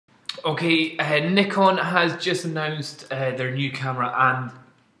Okay, Nikon has just announced their new camera, and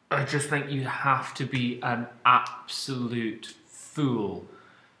I just think you have to be an absolute fool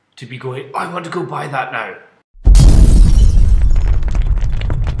to be going, I want to go buy that now.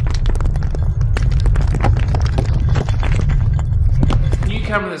 The new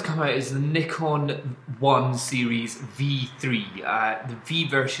camera that's come out is the Nikon 1 Series V3. The V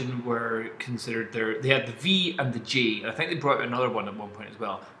version were considered they had the V and the J, and I think they brought out another one at one point as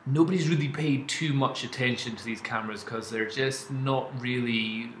well. Nobody's really paid too much attention to these cameras because they're just not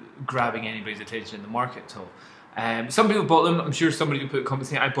really grabbing anybody's attention in the market at all. Some people bought them. I'm sure somebody will put a comment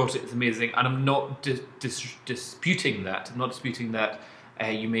saying I bought it, it's amazing, and I'm not disputing that. I'm not disputing that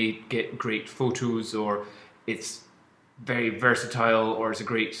you may get great photos or it's very versatile or it's a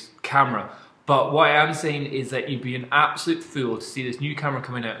great camera. But what I am saying is that you'd be an absolute fool to see this new camera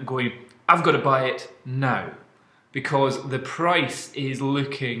coming out and going, I've got to buy it now. Because the price is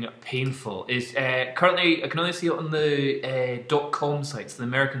looking painful. It's currently, I can only see it on the .com sites, the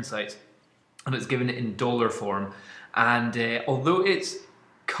American sites, and it's given it in dollar form. And although it's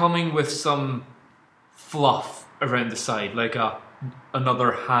coming with some fluff around the side, like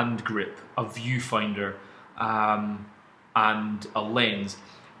another hand grip, a viewfinder, and a lens,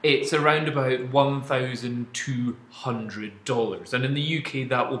 it's around about $1,200. And in the UK,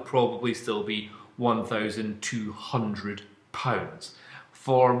 that will probably still be £1,200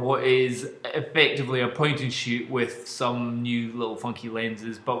 for what is effectively a point and shoot with some new little funky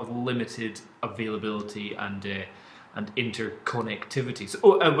lenses, but with limited availability and interconnectivity.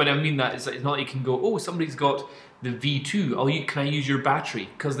 So, when I mean that, it's not like you can go, oh, somebody's got the V2. Can I use your battery?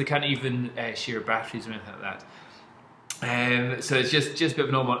 Because they can't even share batteries or anything like that. So it's just a bit of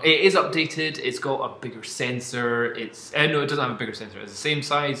an odd one. It is updated. It's got a bigger sensor. No, it doesn't have a bigger sensor. It's the same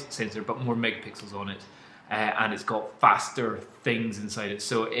size sensor, but more megapixels on it, and it's got faster things inside it.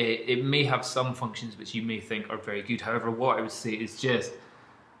 So it may have some functions which you may think are very good. However, what I would say is just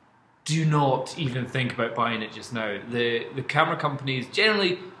do not even think about buying it just now. The camera companies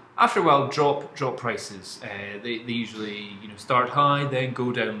generally, after a while, drop prices. They usually start high, then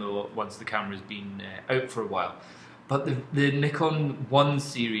go down low once the camera's been out for a while. But the Nikon 1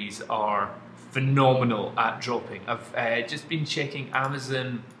 series are phenomenal at dropping. I've just been checking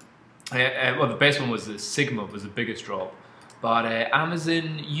Amazon. Well, the best one was the Sigma, was the biggest drop. But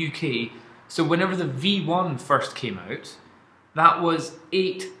Amazon UK, so whenever the V1 first came out, that was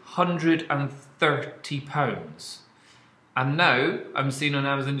 £830. And now, I'm seeing on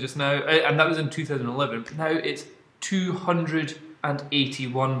Amazon just now, and that was in 2011, now it's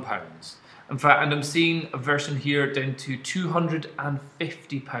 £281. In fact, and I'm seeing a version here down to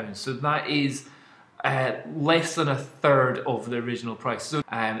 £250. So that is less than a third of the original price. So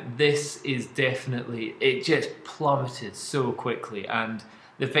this is definitely, it just plummeted so quickly, and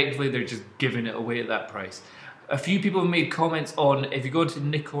effectively they're just giving it away at that price. A few people have made comments on, if you go to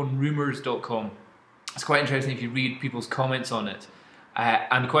nikonrumors.com, it's quite interesting if you read people's comments on it.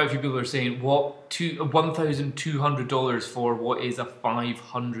 And quite a few people are saying, what, $1,200 for what is a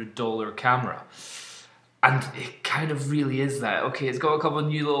 $500 camera? And it kind of really is that. Okay, it's got a couple of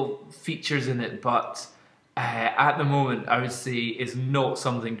new little features in it, but at the moment, I would say it's not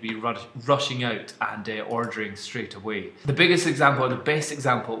something to be rushing out and ordering straight away. The biggest example, or the best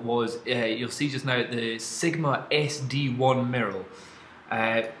example, was, you'll see just now, the Sigma SD1 Mirror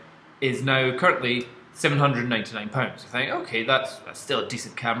is now currently £799. I think, okay, that's still a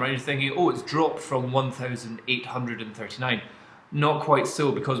decent camera. And you're thinking, oh, it's dropped from 1,839. Not quite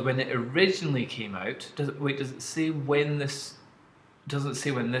so, because when it originally came out, does it say when this? Doesn't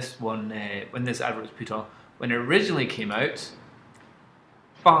say when this one, when this advert was put on. When it originally came out,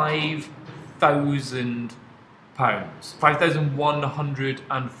 £5,000,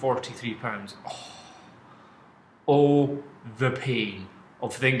 £5,143. Oh, the pain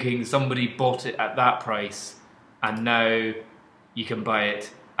of thinking somebody bought it at that price and now you can buy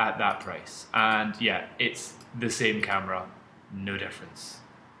it at that price. And yeah, it's the same camera, no difference.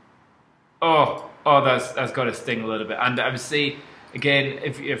 Oh, that's got to sting a little bit. And I would say, again,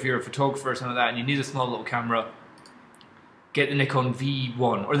 if you're a photographer or something like that and you need a small little camera, get the Nikon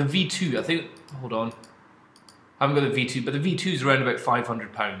V1 or the V2. I think, hold on, I haven't got the V2, but the V2 is around about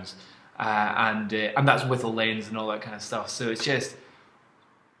 £500, and that's with a lens and all that kind of stuff. So it's just,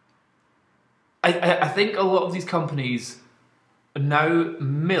 I think a lot of these companies now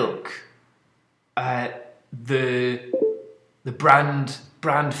milk the brand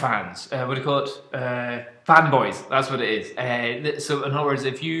fans. What do you call it? Fanboys. That's what it is. So in other words,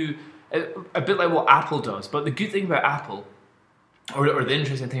 if you, a bit like what Apple does, but the good thing about Apple, or the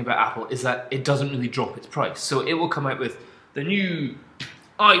interesting thing about Apple, is that it doesn't really drop its price. So it will come out with the new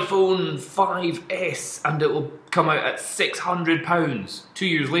iPhone 5S and it will come out at £600. 2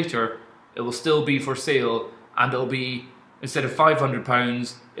 years later, it will still be for sale and it'll be, instead of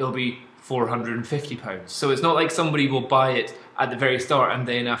 £500, it'll be £450. So it's not like somebody will buy it at the very start and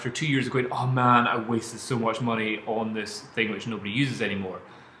then after 2 years of going, oh man, I wasted so much money on this thing which nobody uses anymore.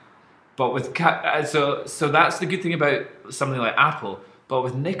 But with so that's the good thing about something like Apple. But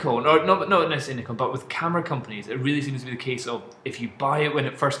with Nikon, or not necessarily Nikon, but with camera companies, it really seems to be the case of if you buy it when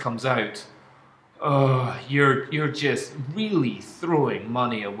it first comes out, you're just really throwing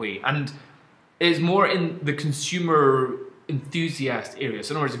money away. And it's more in the consumer enthusiast area.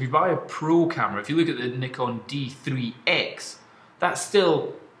 So in other words, if you buy a pro camera, if you look at the Nikon D3X, that's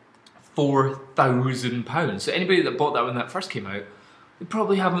still £4,000. So anybody that bought that when that first came out, they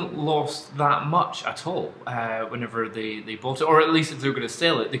probably haven't lost that much at all whenever they bought it, or at least if they're going to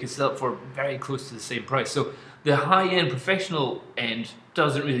sell it, they could sell it for very close to the same price. So the high-end professional end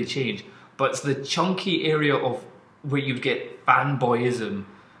doesn't really change, but it's the chunky area of where you'd get fanboyism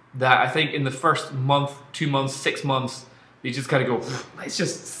that I think in the first month, 2 months, 6 months, they just kind of go, let's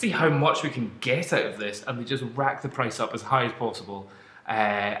just see how much we can get out of this, and they just rack the price up as high as possible,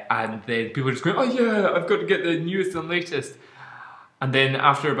 and then people are just going, oh yeah, I've got to get the newest and latest. And then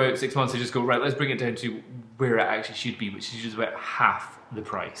after about 6 months, they just go, right, let's bring it down to where it actually should be, which is just about half the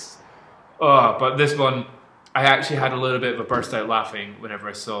price. Oh, but this one, I actually had a little bit of a burst out laughing whenever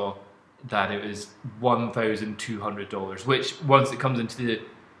I saw that it was $1,200, which once it comes into the,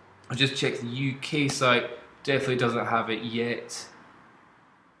 I just checked the UK site, definitely doesn't have it yet.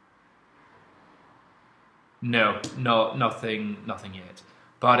 No, nothing yet.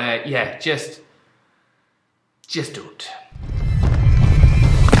 But yeah, just don't.